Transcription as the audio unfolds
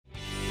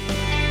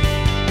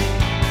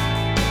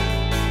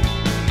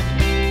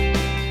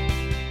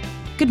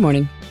Good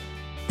morning.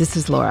 This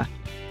is Laura.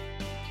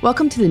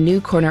 Welcome to the New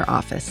Corner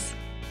Office,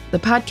 the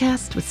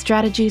podcast with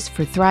strategies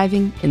for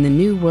thriving in the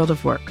new world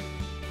of work,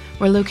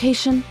 where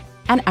location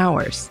and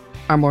hours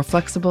are more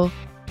flexible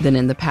than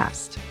in the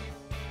past.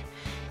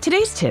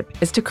 Today's tip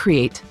is to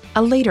create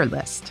a later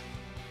list.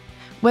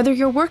 Whether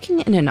you're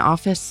working in an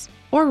office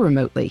or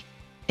remotely,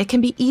 it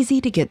can be easy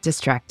to get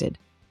distracted.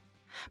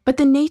 But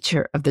the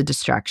nature of the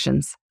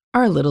distractions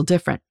are a little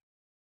different.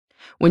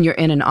 When you're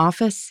in an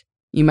office,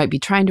 you might be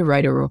trying to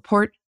write a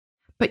report,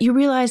 but you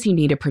realize you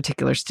need a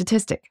particular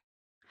statistic.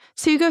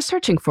 So you go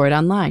searching for it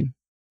online.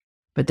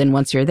 But then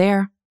once you're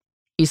there,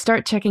 you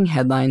start checking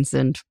headlines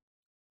and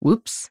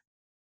whoops,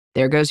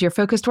 there goes your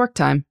focused work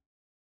time.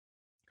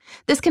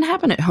 This can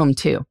happen at home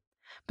too,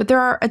 but there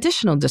are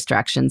additional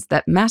distractions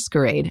that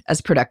masquerade as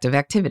productive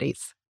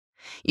activities.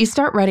 You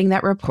start writing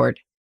that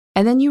report,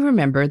 and then you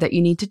remember that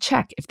you need to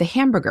check if the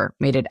hamburger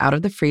made it out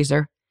of the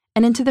freezer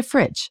and into the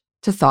fridge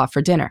to thaw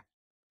for dinner.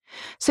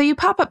 So you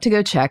pop up to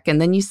go check,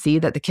 and then you see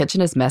that the kitchen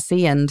is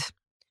messy and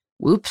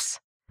whoops,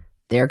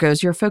 there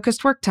goes your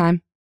focused work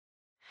time.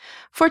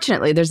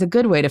 Fortunately, there's a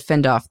good way to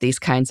fend off these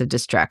kinds of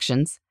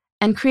distractions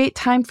and create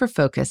time for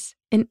focus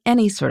in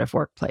any sort of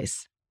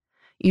workplace.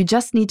 You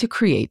just need to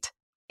create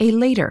a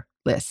later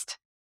list.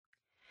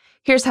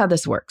 Here's how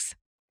this works.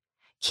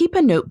 Keep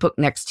a notebook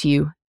next to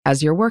you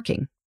as you're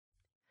working.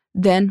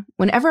 Then,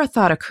 whenever a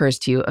thought occurs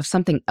to you of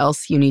something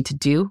else you need to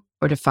do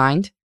or to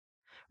find,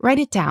 write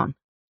it down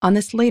on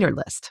this later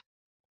list.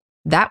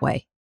 That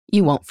way,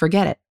 you won't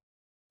forget it.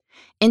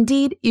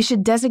 Indeed, you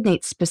should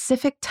designate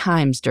specific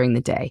times during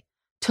the day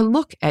to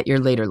look at your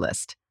later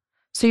list,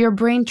 so your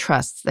brain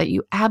trusts that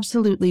you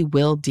absolutely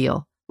will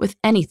deal with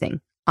anything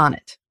on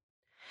it.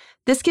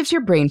 This gives your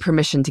brain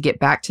permission to get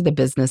back to the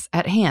business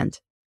at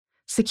hand,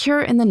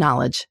 secure in the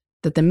knowledge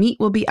that the meat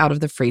will be out of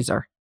the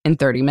freezer in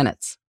 30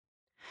 minutes.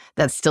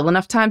 That's still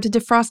enough time to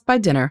defrost by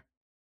dinner,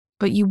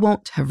 but you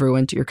won't have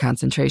ruined your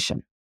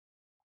concentration.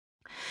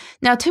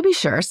 Now, to be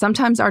sure,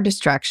 sometimes our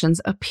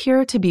distractions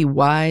appear to be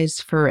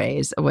wise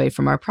forays away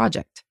from our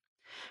project.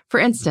 For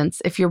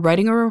instance, if you're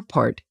writing a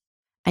report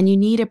and you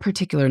need a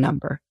particular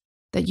number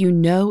that you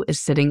know is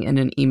sitting in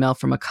an email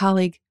from a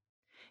colleague,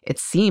 it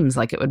seems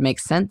like it would make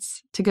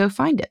sense to go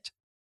find it.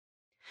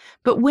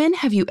 But when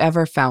have you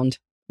ever found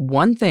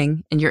one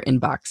thing in your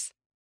inbox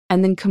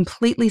and then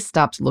completely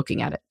stopped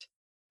looking at it?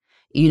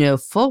 You know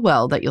full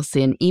well that you'll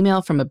see an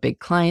email from a big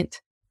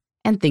client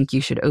and think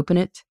you should open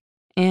it,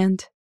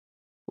 and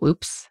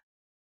whoops,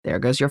 there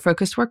goes your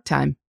focused work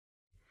time.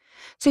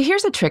 So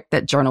here's a trick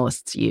that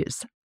journalists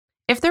use.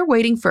 If they're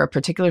waiting for a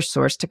particular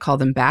source to call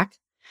them back,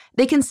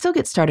 they can still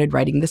get started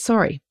writing the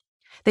story.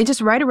 They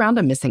just write around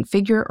a missing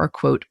figure or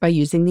quote by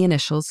using the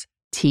initials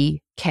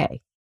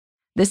TK.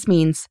 This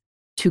means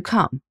to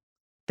come.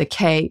 The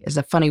K is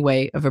a funny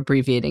way of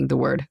abbreviating the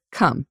word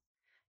come.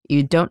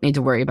 You don't need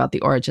to worry about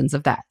the origins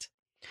of that.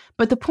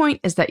 But the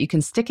point is that you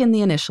can stick in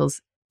the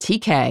initials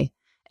TK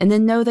and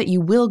then know that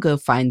you will go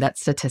find that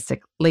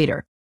statistic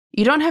later.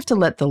 You don't have to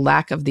let the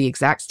lack of the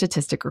exact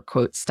statistic or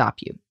quote stop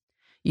you.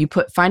 You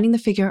put finding the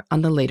figure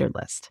on the later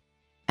list,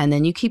 and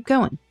then you keep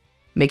going,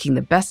 making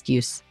the best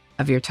use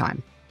of your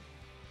time.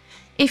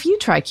 If you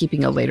try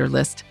keeping a later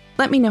list,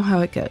 let me know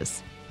how it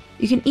goes.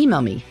 You can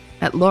email me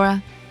at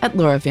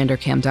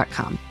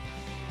laura@lauravanderkam.com.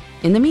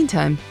 In the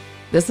meantime,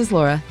 this is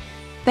Laura.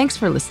 Thanks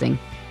for listening,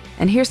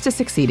 and here's to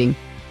succeeding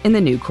in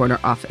the New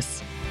Corner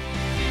Office.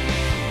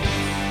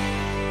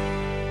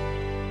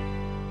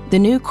 The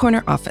New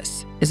Corner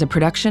Office is a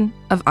production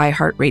of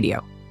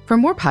iHeartRadio. For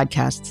more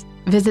podcasts,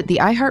 visit the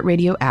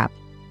iHeartRadio app,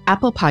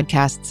 Apple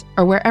Podcasts,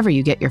 or wherever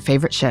you get your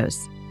favorite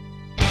shows.